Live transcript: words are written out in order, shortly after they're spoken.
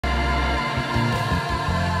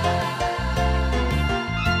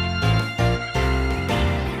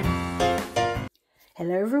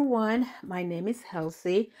Hello everyone, my name is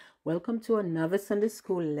Halsey. Welcome to another Sunday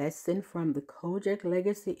School lesson from the COGiC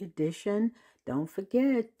Legacy Edition. Don't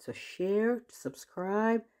forget to share, to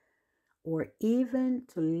subscribe, or even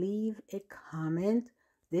to leave a comment.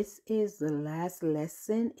 This is the last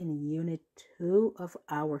lesson in Unit 2 of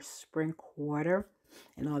our spring quarter.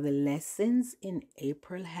 And all the lessons in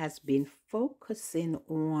April has been focusing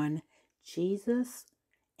on Jesus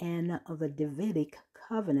and the Davidic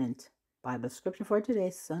covenant. Bible scripture for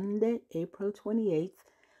today, Sunday, April 28th,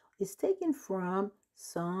 is taken from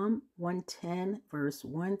Psalm 110, verse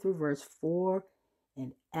 1 through verse 4,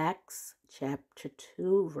 and Acts chapter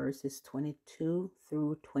 2, verses 22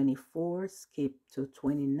 through 24, skip to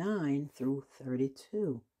 29 through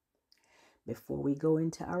 32. Before we go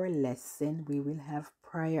into our lesson, we will have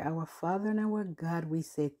prayer. Our Father and our God, we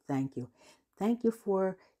say thank you. Thank you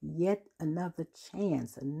for yet another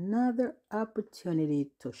chance, another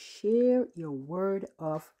opportunity to share your word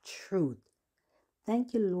of truth.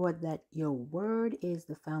 Thank you, Lord, that your word is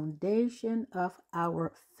the foundation of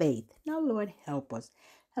our faith. Now, Lord, help us.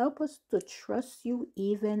 Help us to trust you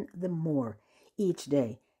even the more each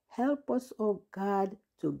day. Help us, oh God,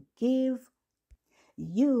 to give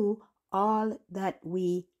you all that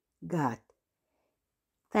we got.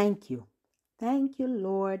 Thank you. Thank you,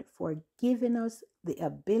 Lord, for giving us the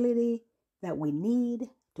ability that we need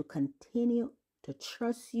to continue to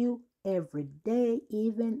trust you every day,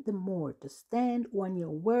 even the more, to stand on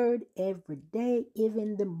your word every day,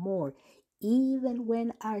 even the more, even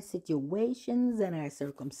when our situations and our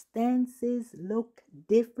circumstances look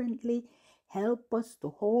differently. Help us to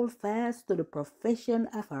hold fast to the profession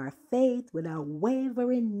of our faith without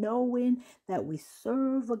wavering, knowing that we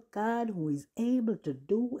serve a God who is able to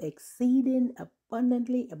do exceeding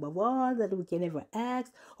abundantly above all that we can ever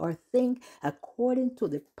ask or think, according to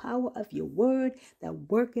the power of your word that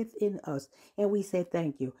worketh in us. And we say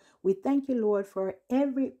thank you. We thank you, Lord, for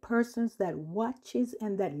every person that watches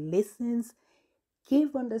and that listens.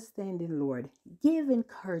 Give understanding, Lord. Give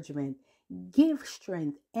encouragement. Give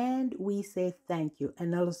strength. And we say thank you.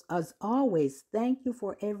 And as always, thank you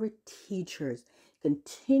for every teachers.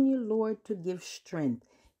 Continue, Lord, to give strength.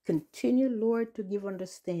 Continue, Lord, to give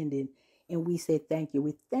understanding. And we say thank you.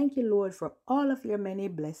 We thank you, Lord, for all of your many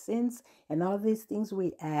blessings and all these things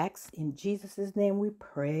we ask. In Jesus' name we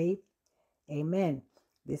pray. Amen.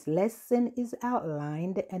 This lesson is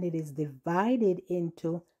outlined and it is divided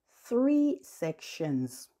into 3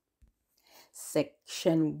 sections.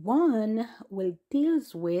 Section 1 will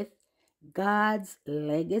deals with God's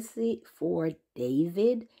legacy for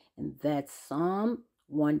David, and that's Psalm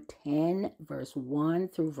 110, verse 1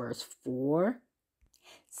 through verse 4.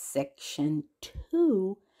 Section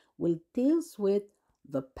 2 will deals with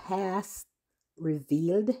the past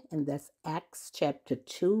revealed, and that's Acts chapter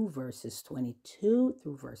 2, verses 22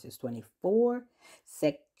 through verses 24.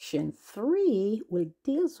 Section 3 will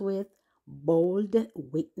deals with bold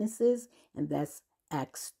witnesses, and that's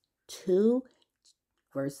Acts 2,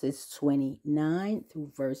 verses 29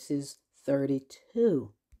 through verses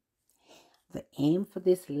 32. The aim for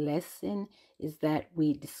this lesson is that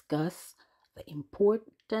we discuss the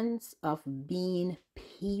importance of being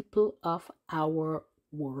people of our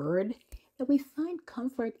word, that we find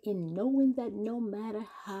comfort in knowing that no matter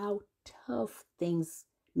how tough things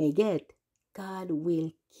may get, God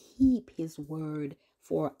will keep his word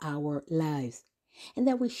for our lives, and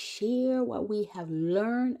that we share what we have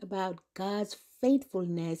learned about God's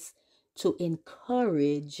faithfulness to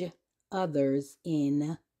encourage others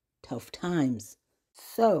in tough times.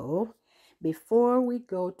 So, before we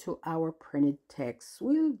go to our printed text,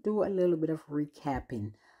 we'll do a little bit of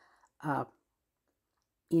recapping.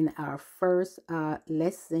 In our first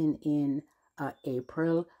lesson in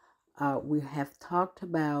April, we have talked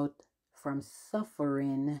about from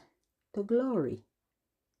suffering to glory.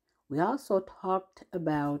 We also talked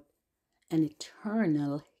about an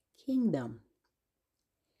eternal kingdom.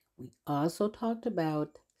 We also talked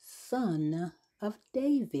about Son of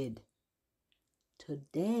David.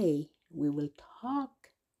 Today, we will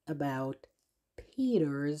talk about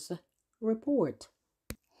Peter's report.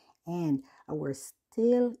 And we're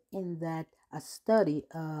still in that a study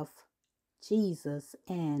of Jesus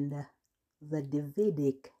and the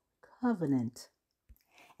Davidic covenant.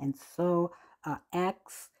 And so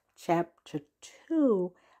Acts chapter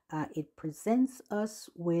 2, it presents us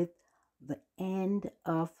with the end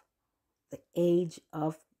of the age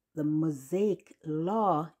of the Mosaic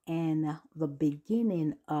law and the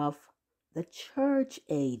beginning of the church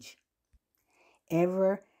age.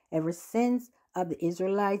 Ever since the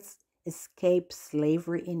Israelites escaped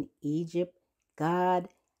slavery in Egypt, God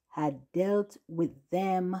had dealt with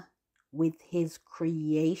them with his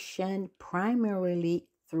creation primarily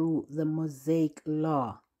through the Mosaic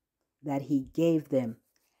law that he gave them.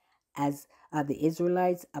 As the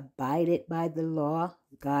Israelites abided by the law,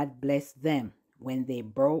 God blessed them. When they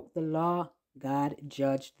broke the law, God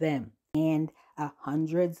judged them. And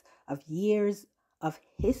hundreds of years of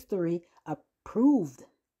history proved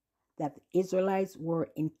that the Israelites were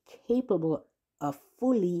incapable of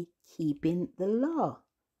fully keeping the law.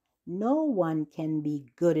 No one can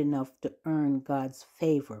be good enough to earn God's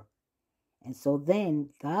favor. And so then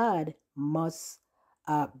God must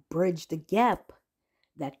bridge the gap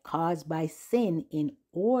that caused by sin in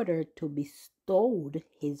order to bestow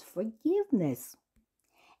his forgiveness.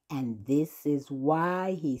 And this is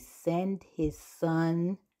why he sent his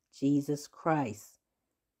son, Jesus Christ.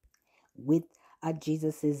 With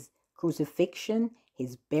Jesus' crucifixion,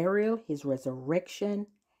 his burial, his resurrection,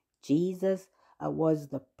 Jesus was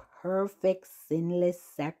the perfect sinless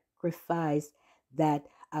sacrifice that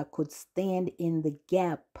could stand in the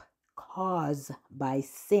gap caused by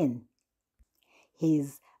sin.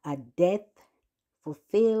 His death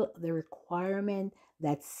fulfilled the requirement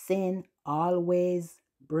that sin always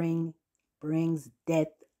brings death,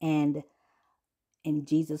 and in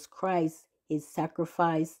Jesus Christ, his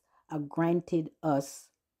sacrifice granted us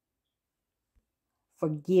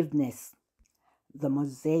forgiveness. The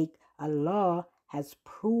Mosaic law has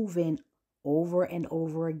proven over and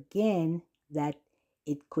over again that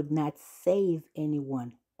it could not save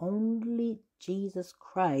anyone. Only Jesus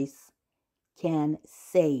Christ can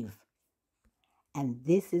save. And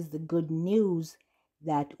this is the good news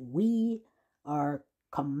that we are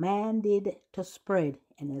commanded to spread.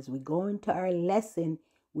 And as we go into our lesson,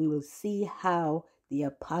 we will see how the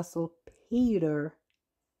Apostle Peter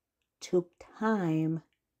took time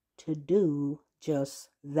to do just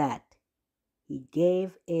that. He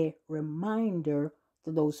gave a reminder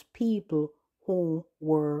to those people who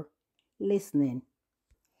were listening.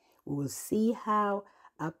 We will see how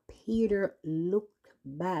Peter looked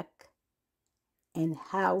back and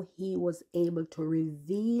how he was able to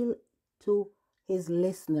reveal to his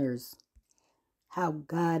listeners how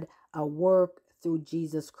God worked through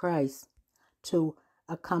Jesus Christ to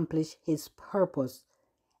accomplish his purpose.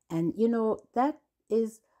 And you know, that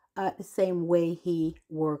is the same way he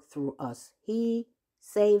worked through us. He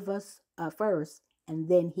saved us first, and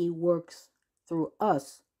then he works through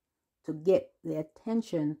us to get the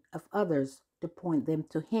attention of others, to point them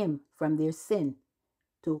to him from their sin,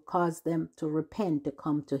 to cause them to repent, to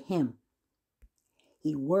come to him.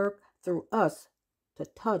 He worked through us to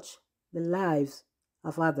touch the lives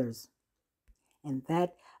of others. And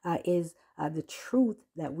that is the truth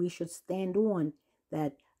that we should stand on,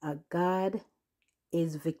 that God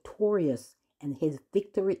is victorious and his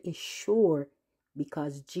victory is sure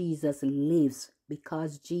because Jesus lives,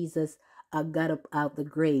 because Jesus got up out the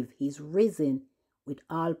grave. He's risen with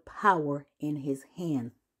all power in his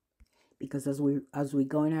hand. Because as we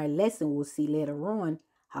go in our lesson, we'll see later on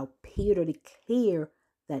how Peter declared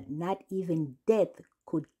that not even death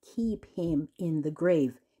could keep him in the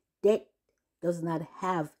grave. Death does not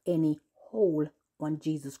have any hold on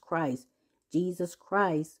Jesus Christ. Jesus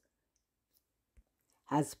Christ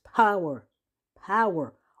has power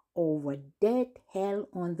over death, hell,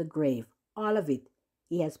 on the grave. All of it.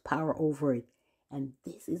 He has power over it. And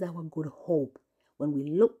this is our good hope. When we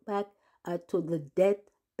look back to the death,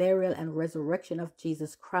 burial, and resurrection of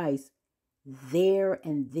Jesus Christ, there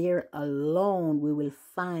and there alone we will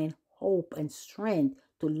find hope and strength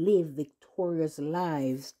to live victorious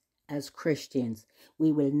lives as Christians.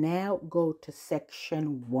 We will now go to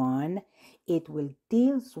section 1. It will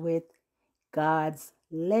deals with God's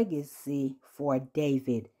legacy for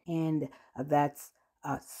David, and that's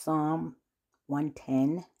Psalm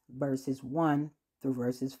 110 verses 1 through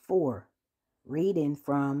verses 4. Reading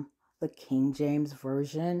from the King James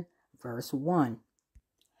Version, verse 1.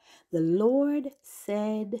 The Lord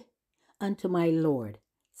said unto my Lord,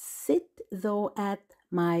 sit thou at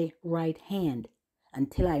my right hand,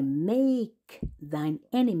 until I make thine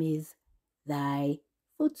enemies thy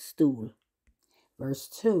footstool. Verse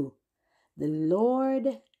 2. The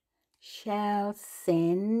Lord shall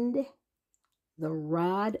send the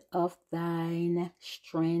rod of thine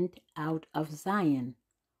strength out of Zion.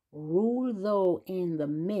 Rule thou in the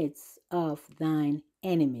midst of thine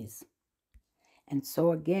enemies. And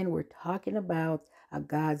so again, we're talking about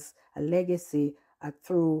God's legacy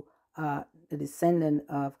through the descendant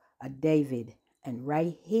of David. And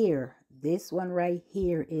right here, this one right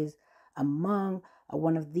here is among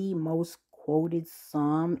one of the most quoted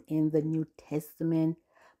psalm in the New Testament,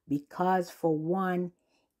 because for one,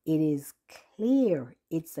 it is clear.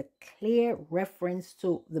 It's a clear reference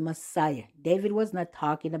to the Messiah. David was not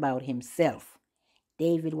talking about himself.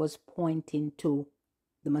 David was pointing to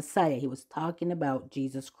the Messiah. He was talking about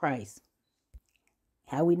Jesus Christ.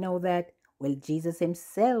 How we know that? Well, Jesus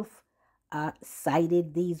himself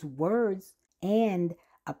cited these words and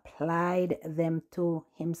applied them to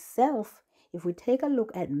himself. If we take a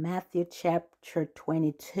look at Matthew chapter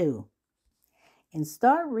 22 and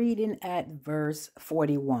start reading at verse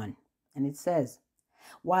 41, and it says,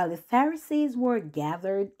 while the Pharisees were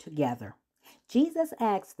gathered together, Jesus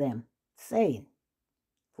asked them, saying,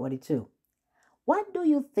 42, what do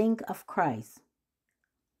you think of Christ?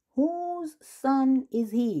 Whose son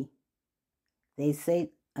is he? They said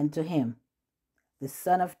unto him, the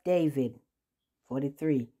son of David.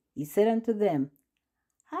 43. He said unto them,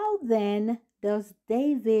 how then does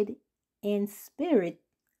David in spirit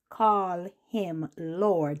call him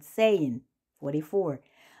Lord, saying, 44,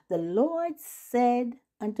 the Lord said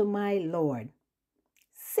unto my Lord,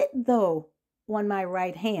 sit thou on my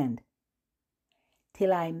right hand,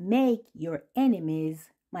 till I make your enemies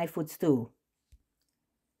my footstool.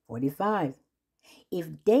 45.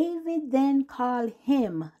 If David then call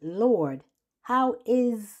him Lord, how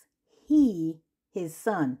is he his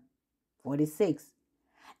son? 46.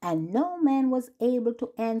 And no man was able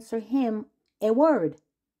to answer him a word.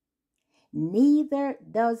 Neither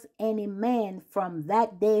does any man from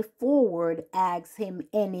that day forward ask him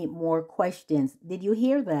any more questions. Did you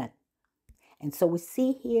hear that? And so we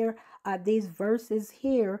see here these verses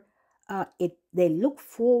here, they look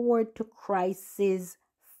forward to Christ's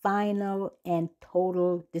final and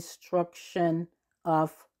total destruction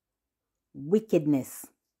of wickedness.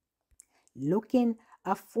 Looking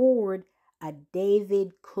forward,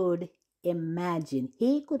 David could imagine.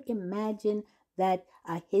 He could imagine that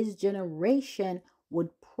his generation would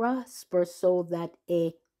prosper so that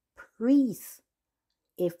a priest,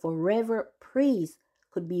 a forever priest,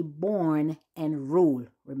 could be born and rule.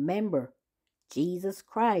 Remember, Jesus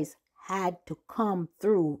Christ had to come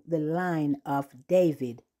through the line of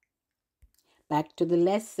David. Back to the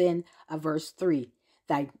lesson of verse 3.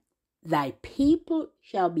 Thy people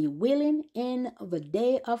shall be willing in the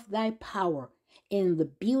day of thy power, in the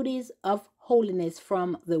beauties of holiness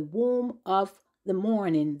from the womb of the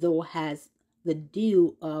morning, thou hast the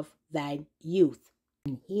dew of thy youth.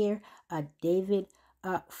 And here David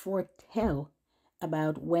foretell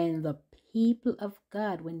about when the people of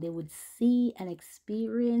God, when they would see and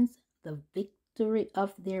experience the victory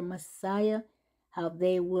of their Messiah, how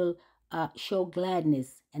they will show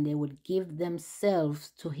gladness and they would give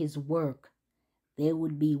themselves to his work. They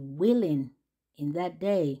would be willing in that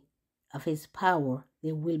day of his power.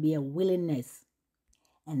 There will be a willingness,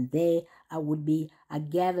 and they would be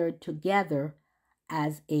gathered together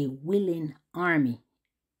as a willing army.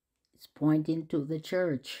 It's pointing to the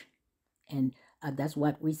church, and that's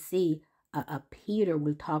what we see. Peter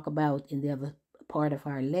will talk about in the other part of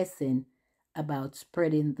our lesson about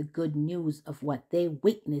spreading the good news of what they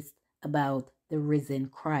witnessed about the risen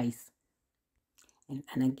Christ.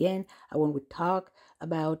 And again, when we talk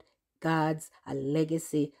about God's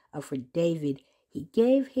legacy for David, he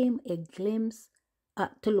gave him a glimpse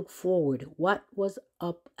to look forward, what was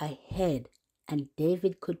up ahead. And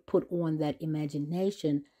David could put on that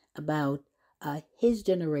imagination about his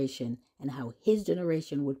generation and how his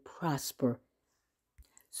generation would prosper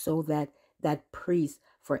so that that priest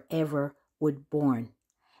forever would born.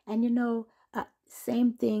 And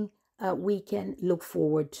same thing we can look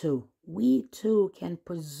forward to. We too can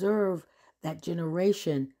preserve that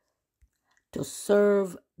generation to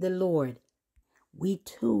serve the Lord. We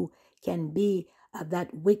too can be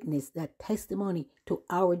that witness, that testimony to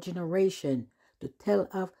our generation, to tell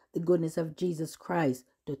of the goodness of Jesus Christ,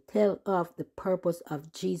 to tell of the purpose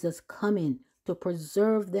of Jesus coming, to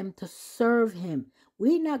preserve them, to serve him.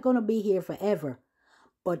 We're not going to be here forever,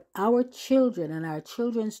 but our children and our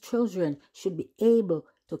children's children should be able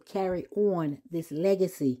to carry on this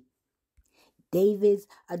legacy. David's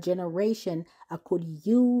generation could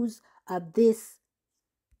use this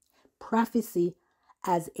prophecy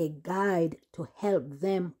as a guide to help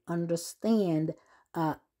them understand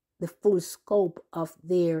the full scope of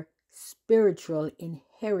their spiritual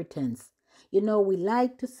inheritance. We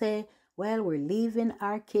like to say, well, we're leaving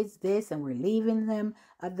our kids this and we're leaving them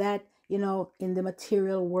that, in the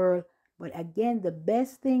material world. But again, the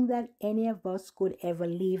best thing that any of us could ever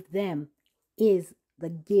leave them is the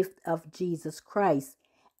gift of Jesus Christ,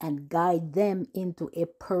 and guide them into a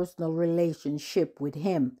personal relationship with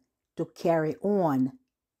him to carry on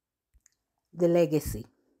the legacy.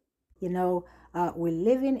 We're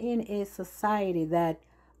living in a society that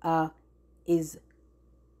is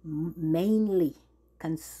mainly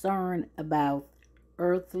concerned about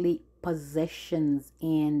earthly possessions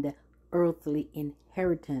and earthly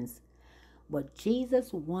inheritance. But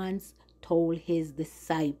Jesus once told his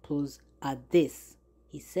disciples this.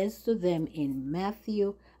 He says to them in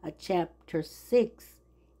Matthew chapter 6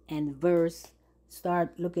 and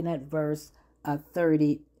start looking at verse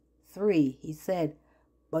 33. He said,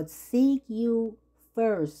 "But seek you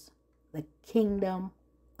first the kingdom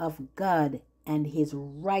of God and his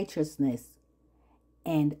righteousness,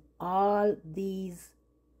 and all these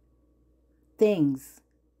things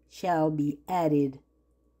shall be added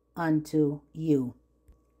unto you."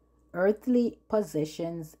 Earthly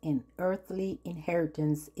possessions and earthly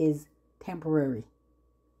inheritance is temporary.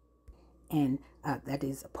 And that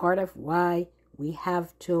is a part of why we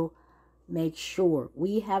have to make sure.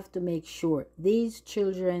 These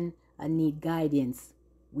children need guidance.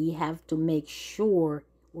 We have to make sure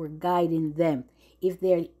we're guiding them. If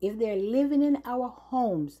they're living in our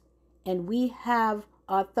homes and we have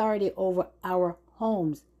authority over our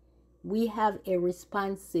homes, we have a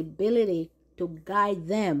responsibility to guide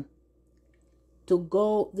them to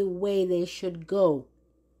go the way they should go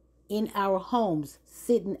in our homes,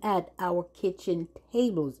 sitting at our kitchen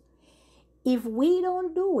tables. If we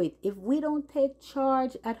don't do it, if we don't take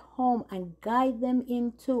charge at home and guide them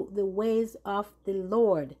into the ways of the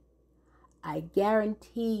Lord, I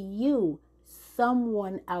guarantee you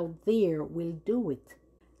someone out there will do it.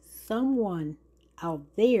 Someone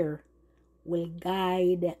out there will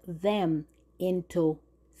guide them into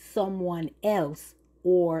someone else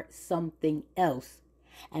or something else.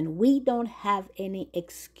 And we don't have any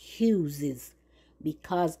excuses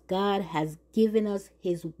because God has given us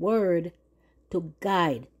his word to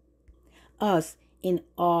guide us in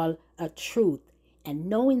all truth. And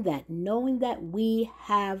knowing that we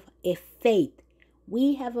have a faith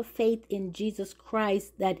in Jesus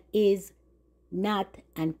Christ that is not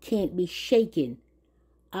and can't be shaken.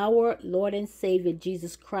 Our Lord and Savior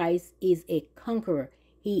Jesus Christ is a conqueror.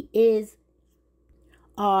 He is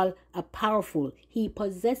all powerful. He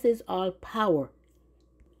possesses all power.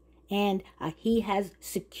 And he has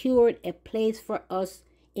secured a place for us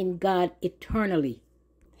in God eternally.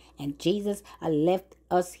 And Jesus left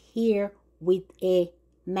us here with a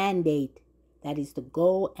mandate. That is to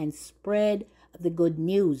go and spread the good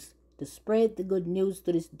news. To spread the good news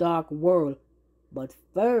to this dark world. But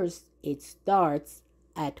first, it starts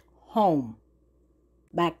at home.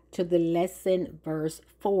 Back to the lesson, verse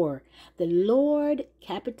 4. The Lord,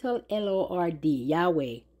 capital Lord,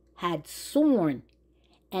 Yahweh, had sworn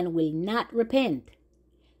and will not repent.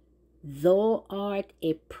 Thou art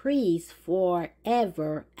a priest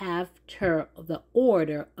forever after the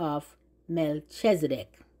order of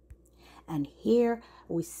Melchizedek. And here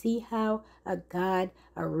we see how God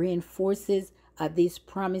reinforces these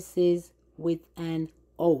promises with an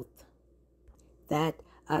oath. That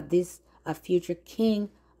this future king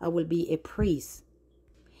will be a priest.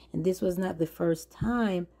 And this was not the first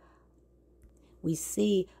time we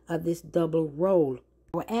see this double role.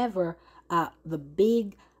 However, the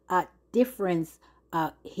big difference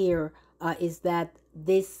here is that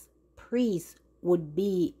this priest would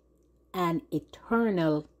be an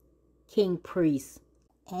eternal king priest.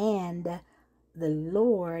 And the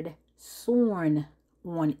Lord sworn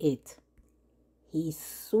on it. He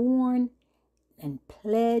sworn and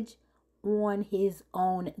pledged on his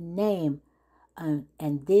own name.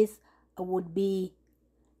 And this would be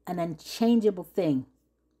an unchangeable thing,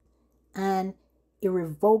 an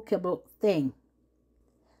irrevocable thing.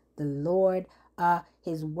 The Lord,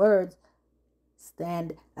 his words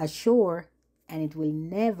stand sure, and it will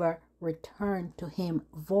never return to him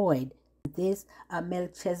void. This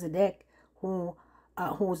Melchizedek,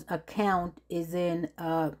 whose account is in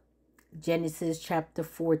Genesis chapter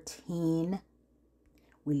 14.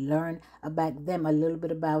 We learn about them, a little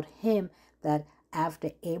bit about him, that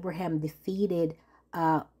after Abraham defeated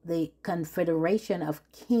the confederation of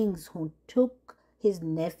kings who took his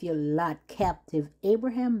nephew Lot captive,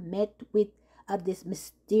 Abraham met with this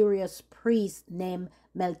mysterious priest named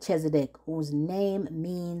Melchizedek, whose name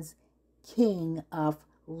means king of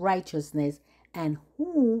righteousness, and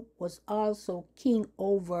who was also king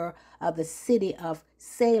over the city of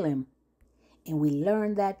Salem. And we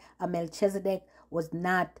learn that Melchizedek was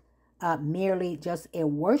not merely just a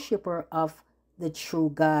worshiper of the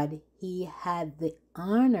true God. He had the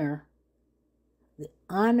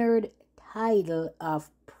honored title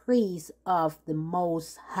of priest of the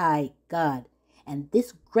Most High God. And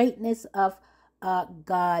this greatness of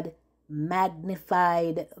God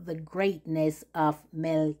magnified the greatness of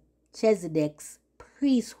Melchizedek's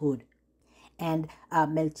priesthood. And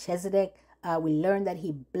Melchizedek we learn that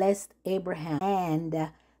he blessed Abraham and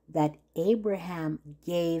that Abraham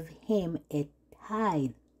gave him a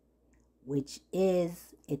tithe, which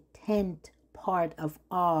is a tenth part of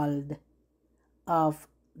all of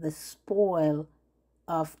the spoil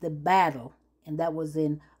of the battle. And that was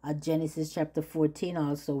in Genesis chapter 14,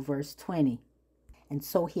 also verse 20. And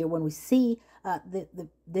so here when we see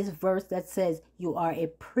this verse that says, you are a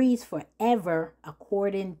priest forever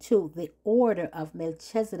according to the order of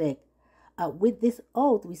Melchizedek, with this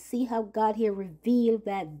oath, we see how God here revealed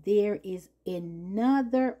that there is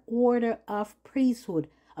another order of priesthood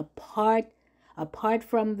apart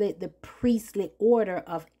from the priestly order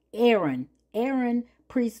of Aaron. Aaron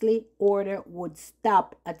priestly order would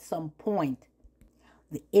stop at some point.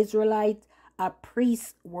 The Israelite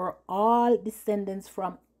priests were all descendants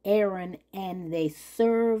from Aaron, and they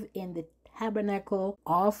served in the tabernacle,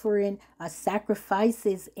 offering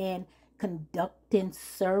sacrifices and conducting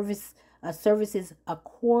services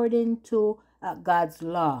according to God's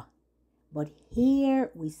law. But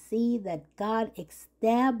here we see that God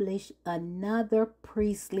established another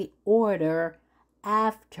priestly order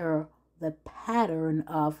after the pattern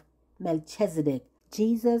of Melchizedek.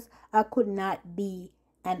 Jesus could not be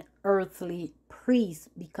an earthly priest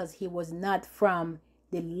because he was not from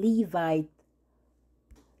the Levite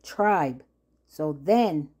tribe. So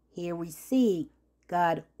then here we see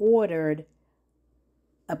God ordered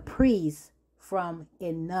a priest from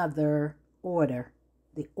another order,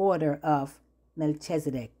 the order of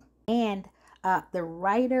Melchizedek. And the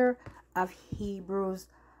writer of Hebrews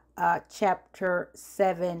chapter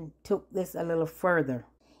 7 took this a little further.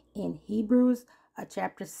 In Hebrews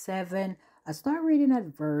chapter 7, I start reading at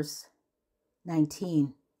verse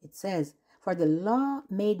 19. It says, for the law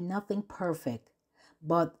made nothing perfect,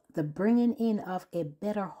 but the bringing in of a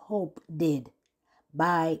better hope did,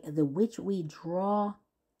 by the which we draw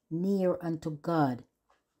near unto God.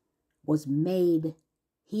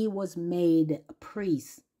 He was made a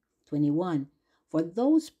priest. 21. For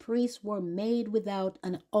those priests were made without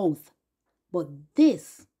an oath, but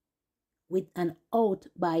this with an oath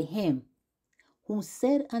by him, who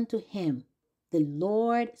said unto him, the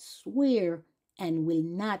Lord swear and will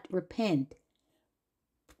not repent.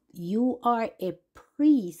 You are a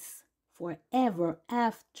priest forever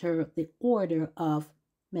after the order of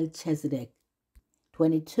Melchizedek.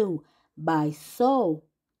 22. By so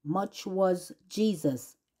much was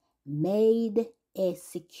Jesus made a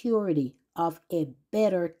security of a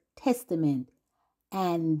better testament,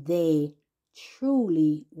 and they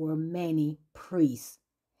truly were many priests,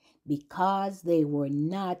 because they were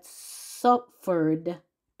not suffered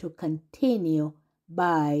to continue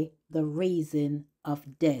by the reason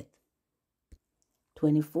of death.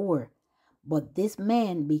 24. But this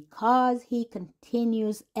man, because he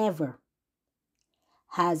continues ever,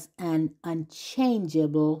 has an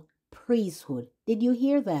unchangeable priesthood. Did you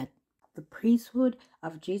hear that? The priesthood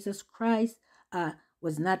of Jesus Christ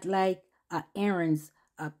was not like Aaron's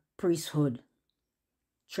priesthood,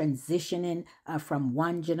 transitioning from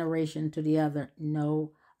one generation to the other.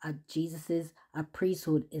 No, Jesus's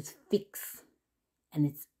priesthood is fixed, and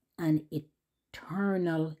it's an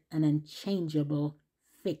eternal and unchangeable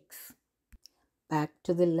fix. Back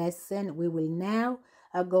to the lesson. We will now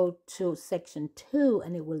go to section 2,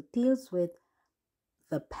 and it will deals with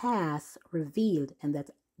the past revealed, and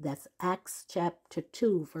that's Acts chapter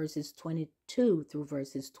 2 verses 22 through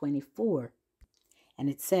verses 24. And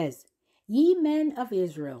it says, ye men of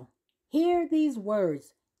Israel, hear these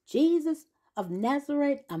words. Jesus of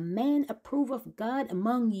Nazareth, a man approved of God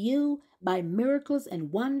among you by miracles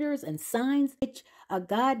and wonders and signs which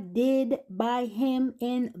God did by him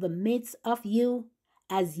in the midst of you,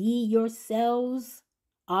 as ye yourselves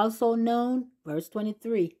also known. Verse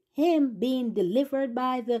 23, him being delivered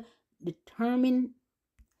by the determined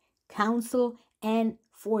counsel and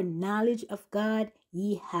foreknowledge of God,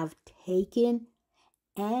 ye have taken,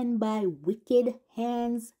 and by wicked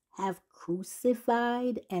hands have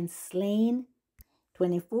crucified and slain.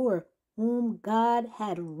 24, whom God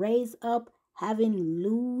had raised up, having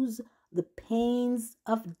loosed the pains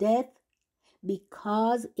of death,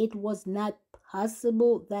 because it was not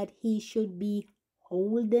possible that he should be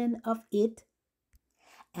holden of it.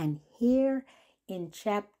 And here in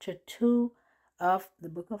chapter 2 of the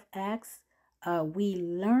book of Acts, we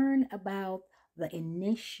learn about the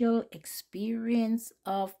initial experience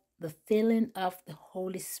of the filling of the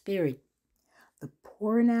Holy Spirit, the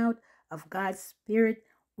pouring out of God's Spirit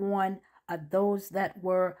on those that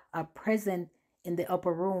were present in the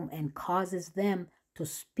upper room, and causes them to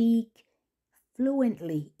speak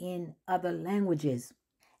fluently in other languages.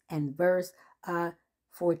 And verse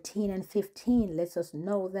 14 and 15 lets us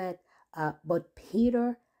know that But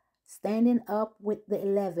Peter, standing up with the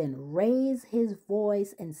 11, raised his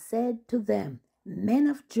voice and said to them, Men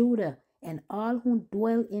of Judah and all who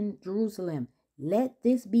dwell in Jerusalem, let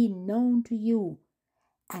this be known to you,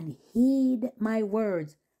 and heed my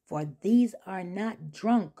words, for these are not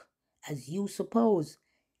drunk, as you suppose,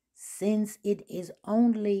 since it is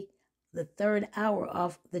only the third hour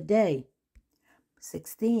of the day.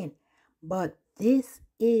 16. But this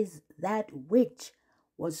is that which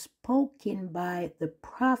was spoken by the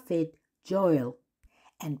prophet Joel.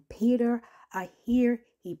 And Peter, I hear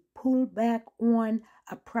he pulled back on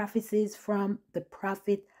prophecies from the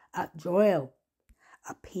prophet Joel.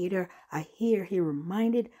 Peter, I hear he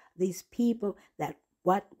reminded these people that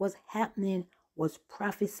what was happening was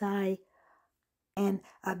prophesied, and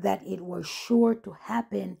that it was sure to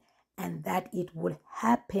happen, and that it would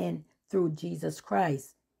happen through Jesus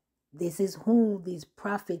Christ. This is who these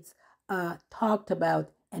prophets talked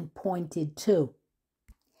about and pointed to.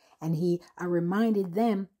 And he reminded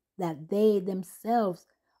them that they themselves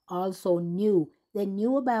also knew. They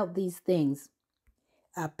knew about these things.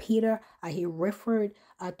 Peter, he referred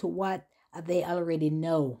to what they already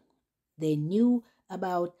know. They knew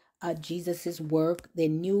about Jesus's work. They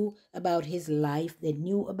knew about his life. They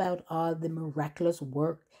knew about all the miraculous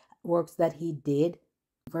works that he did.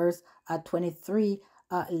 Verse 23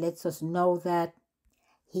 lets us know that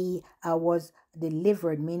he was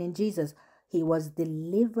delivered, meaning Jesus. He was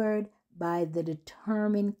delivered by the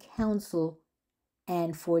determined counsel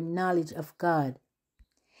and foreknowledge of God.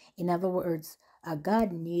 In other words,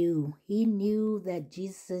 God knew. He knew that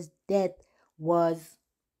Jesus' death was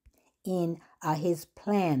in his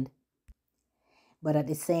plan. But at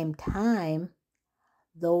the same time,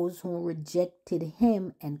 those who rejected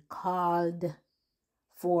him and called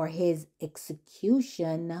for his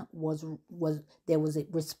execution was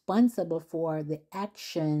responsible for the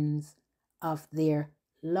actions of their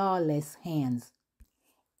lawless hands.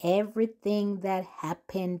 Everything that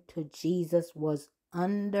happened to Jesus was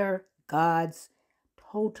under God's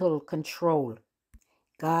total control.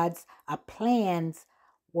 God's plans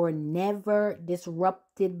were never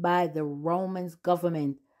disrupted by the Roman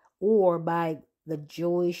government or by the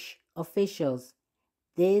Jewish officials.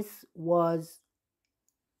 This was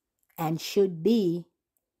and should be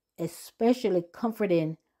especially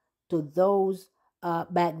comforting to those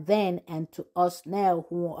back then and to us now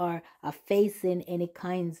who are facing any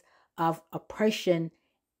kinds of oppression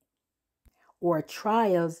or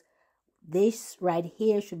trials. This right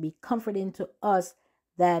here should be comforting to us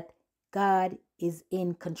that God is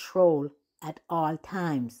in control at all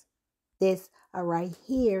times. This right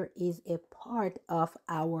here is a part of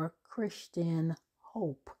our Christian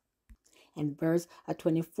hope. And verse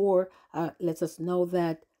 24 lets us know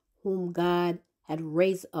that whom God had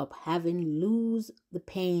raised up, having loosed the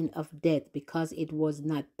pain of death, because it was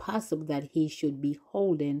not possible that he should be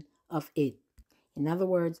holden of it. In other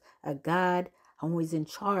words, God, who is in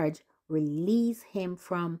charge, release him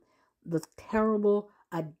from the terrible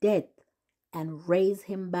death and raise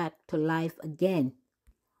him back to life again.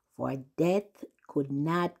 For death could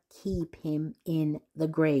not keep him in the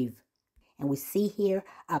grave. And we see here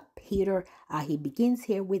Peter, he begins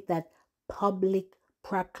here with that public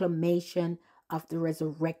proclamation of the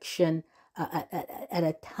resurrection at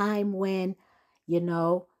a time when,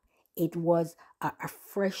 it was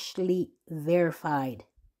freshly verified.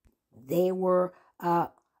 They were a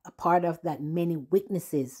part of that many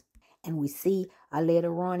witnesses. And we see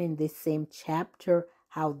later on in this same chapter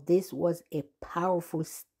how this was a powerful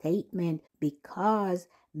statement because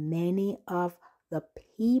many of the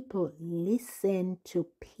people listened to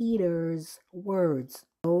Peter's words.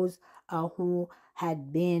 Those who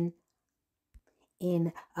had been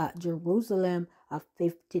in Jerusalem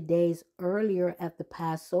 50 days earlier at the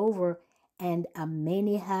Passover, and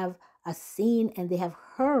many have seen and they have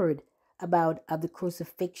heard about the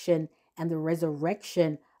crucifixion and the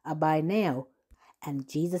resurrection by now. And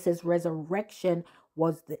Jesus's resurrection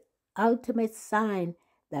was the ultimate sign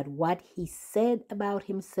that what he said about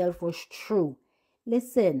himself was true.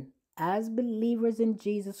 Listen, as believers in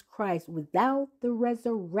Jesus Christ, without the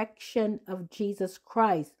resurrection of Jesus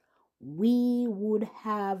Christ, we would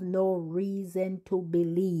have no reason to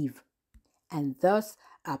believe. And thus,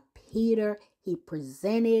 Peter, he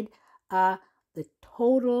presented the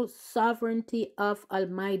total sovereignty of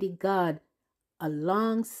Almighty God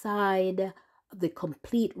alongside the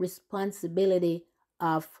complete responsibility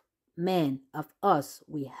of man, of us.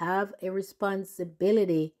 We have a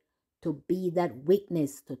responsibility to be that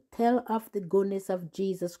witness, to tell of the goodness of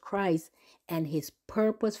Jesus Christ and his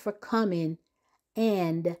purpose for coming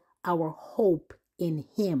and our hope in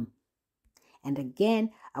him. And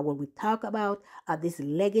again, when we talk about this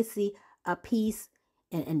legacy piece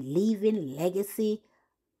and leaving legacy,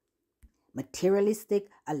 materialistic,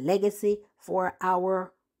 a legacy for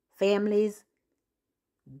our families,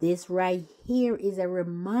 this right here is a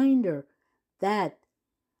reminder that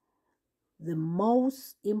the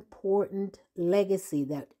most important legacy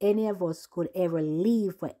that any of us could ever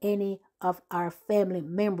leave for any of our family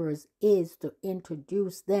members is to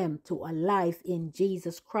introduce them to a life in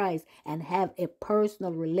Jesus Christ and have a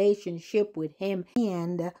personal relationship with Him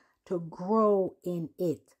and to grow in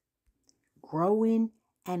it. Growing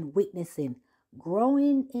and witnessing.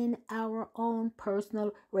 Growing in our own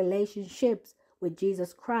personal relationships with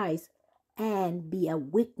Jesus Christ and be a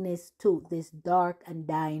witness to this dark and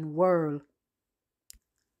dying world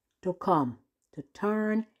to come, to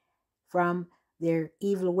turn from their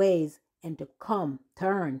evil ways and to come,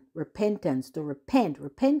 turn, repentance, to repent.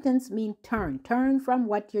 Repentance means turn from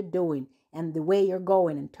what you're doing and the way you're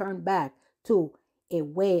going and turn back to a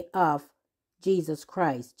way of Jesus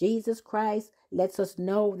Christ. Jesus Christ lets us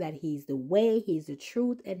know that He's the way, He's the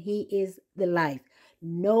truth, and He is the life.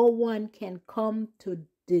 No one can come to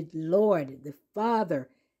the Lord, the Father,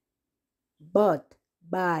 but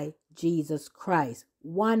by Jesus Christ.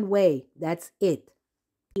 One way, that's it.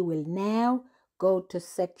 We will now go to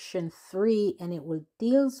section 3 and it will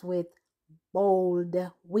deals with bold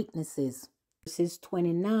witnesses. Verses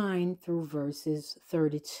 29 through verses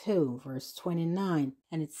 32. Verse 29.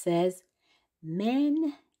 And it says,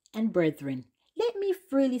 Men and brethren, let me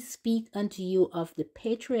freely speak unto you of the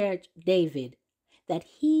patriarch David, that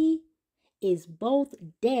he is both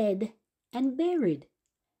dead and buried,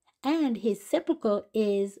 and his sepulchre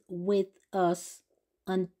is with us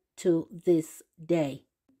unto this day.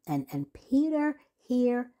 And Peter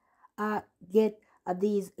here get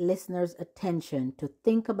these listeners' attention to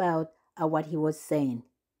think about what he was saying.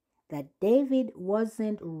 That David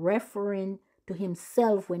wasn't referring to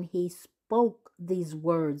himself when he spoke these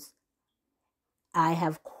words I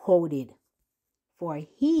have quoted. For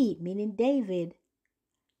he, meaning David,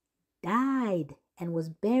 died and was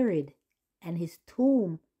buried, and his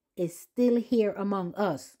tomb is still here among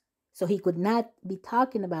us. So he could not be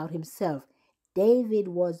talking about himself. David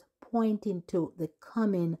was pointing to the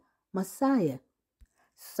coming Messiah,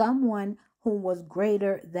 someone who was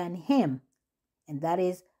greater than him, and that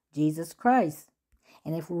is Jesus Christ.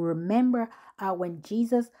 And if we remember when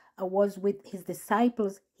Jesus was with his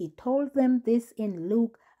disciples, he told them this in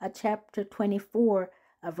Luke chapter 24,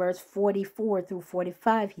 verse 44 through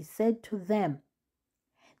 45. He said to them,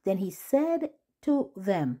 Then he said to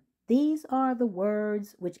them, These are the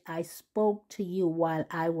words which I spoke to you while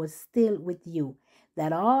I was still with you,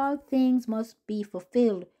 that all things must be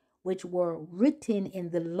fulfilled which were written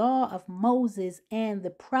in the law of Moses and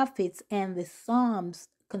the prophets and the Psalms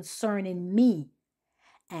concerning me.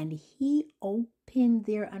 And he opened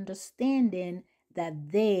their understanding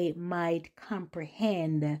that they might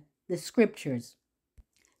comprehend the scriptures.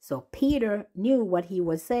 So Peter knew what he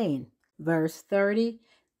was saying. Verse 30,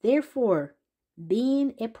 Therefore,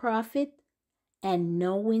 being a prophet, and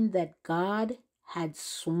knowing that God had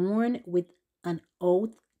sworn with an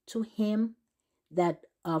oath to him that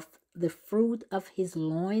of the fruit of his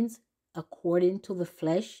loins, according to the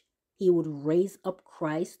flesh, he would raise up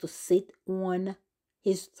Christ to sit on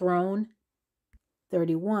his throne.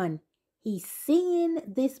 31. He seeing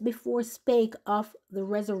this before spake of the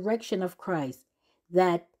resurrection of Christ,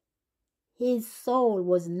 that his soul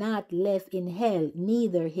was not left in hell,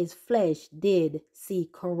 neither his flesh did see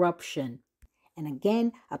corruption. And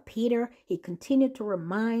again, Peter, he continued to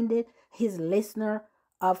remind his listener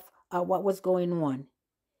of what was going on.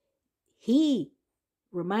 He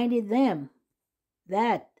reminded them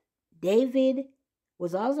that David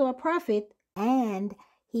was also a prophet, and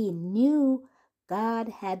he knew God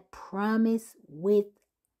had promised with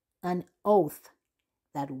an oath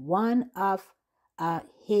that one of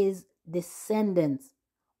his descendants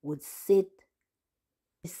would sit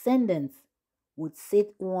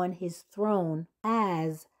on his throne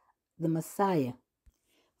as the Messiah.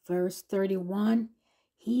 Verse 31,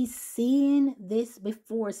 he seeing this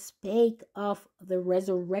before spake of the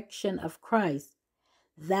resurrection of Christ,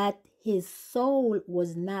 that his soul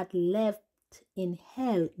was not left in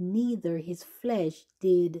hell, neither his flesh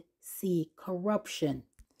did see corruption.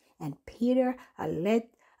 And Peter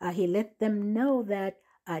he let them know that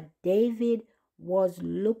David was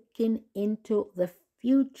looking into the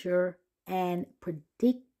future and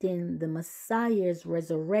predicting the Messiah's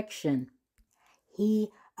resurrection. He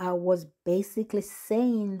was basically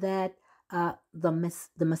saying that the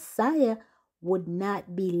Messiah would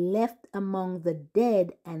not be left among the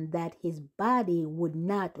dead and that his body would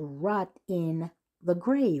not rot in the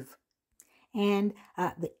grave. And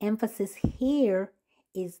the emphasis here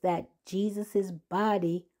is that Jesus's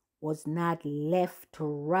body was not left to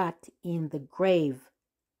rot in the grave,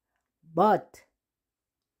 but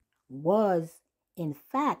was in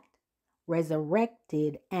fact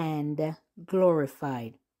resurrected and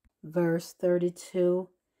glorified. Verse 32,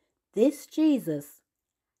 this Jesus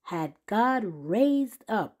had God raised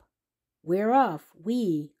up, whereof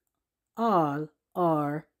we all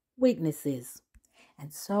are witnesses.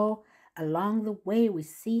 And so along the way, we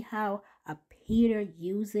see how Peter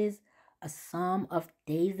uses a Psalm of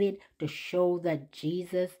David to show that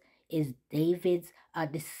Jesus is David's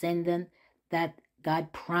descendant, that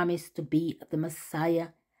God promised to be the Messiah.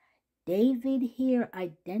 David here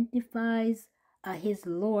identifies his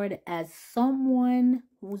Lord as someone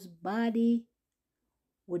whose body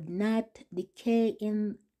would not decay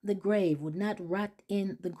in the grave, would not rot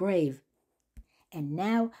in the grave. And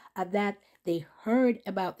now that they heard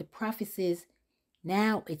about the prophecies,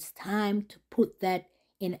 now it's time to put that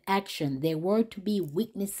in action. They were to be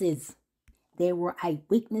witnesses. They were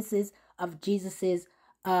eyewitnesses of Jesus's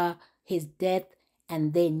his death,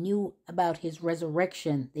 and they knew about his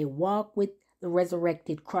resurrection. They walked with the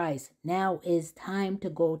resurrected Christ. Now is time to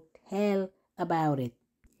go tell about it.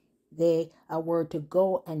 They were to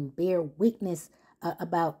go and bear witness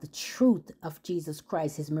about the truth of Jesus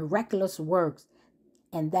Christ, his miraculous works,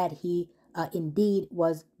 and that he indeed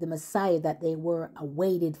was the Messiah that they were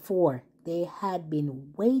awaited for. They had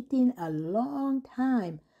been waiting a long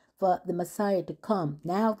time for the Messiah to come.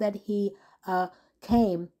 Now that he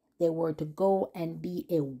came, they were to go and be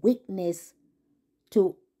a witness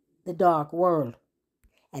to the dark world.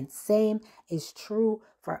 And same is true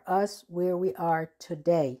for us where we are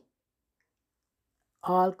today.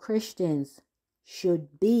 All Christians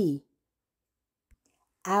should be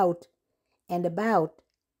out and about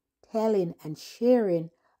telling and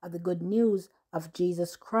sharing of the good news of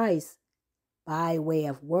Jesus Christ by way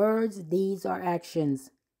of words, deeds, or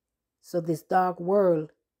actions, so this dark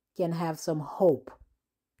world can have some hope.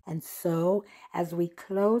 And so, as we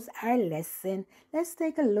close our lesson, let's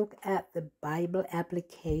take a look at the Bible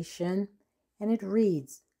application, and it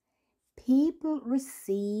reads, people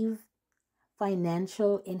receive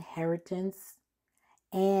financial inheritance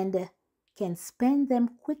and can spend them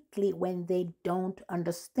quickly when they don't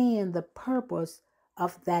understand the purpose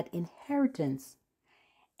of that inheritance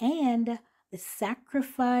and the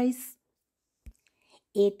sacrifice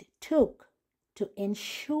it took to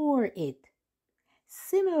ensure it.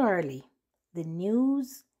 Similarly, the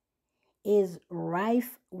news is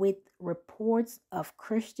rife with reports of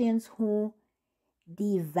Christians who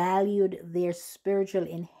devalued their spiritual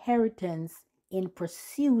inheritance in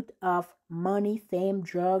pursuit of money, fame,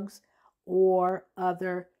 drugs, or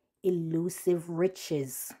other elusive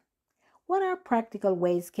riches. What are practical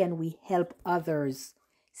ways can we help others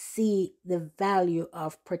see the value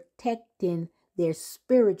of protecting their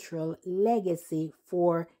spiritual legacy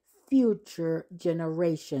for future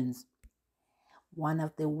generations? One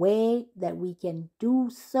of the ways that we can do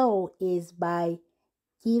so is by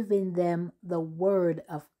giving them the Word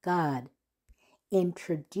of God,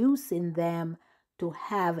 introducing them to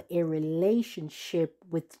have a relationship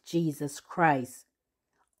with Jesus Christ.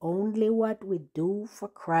 Only what we do for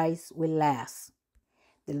Christ will last.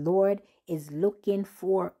 The Lord is looking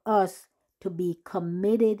for us to be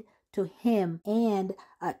committed to Him and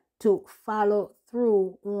to follow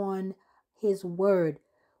through on His Word.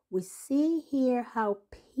 We see here how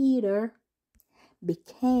Peter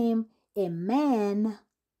became a man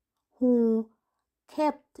who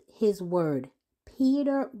kept his word.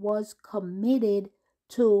 Peter was committed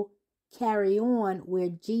to carry on where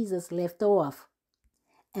Jesus left off.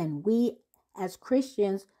 And we as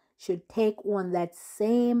Christians should take on that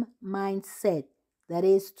same mindset, that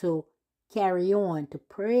is to carry on, to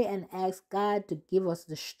pray and ask God to give us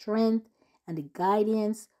the strength and the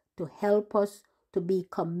guidance to help us to be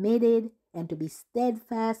committed and to be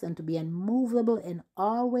steadfast and to be unmovable and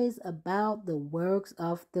always about the works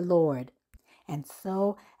of the Lord. And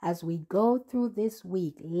so, as we go through this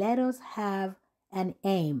week, let us have an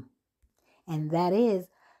aim, and that is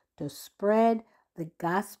to spread the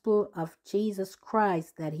gospel of Jesus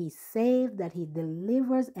Christ, that He saves, that He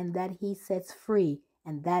delivers, and that He sets free,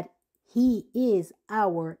 and that He is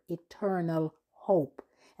our eternal hope.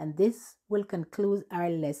 And this will conclude our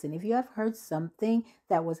lesson. If you have heard something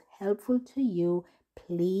that was helpful to you,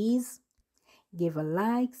 please give a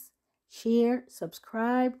like, share,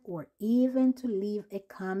 subscribe, or even to leave a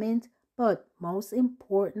comment But most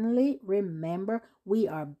importantly, remember we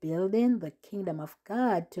are building the kingdom of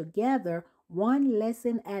God together, one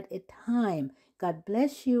lesson at a time. God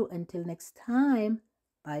bless you. Until next time,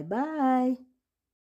 bye bye.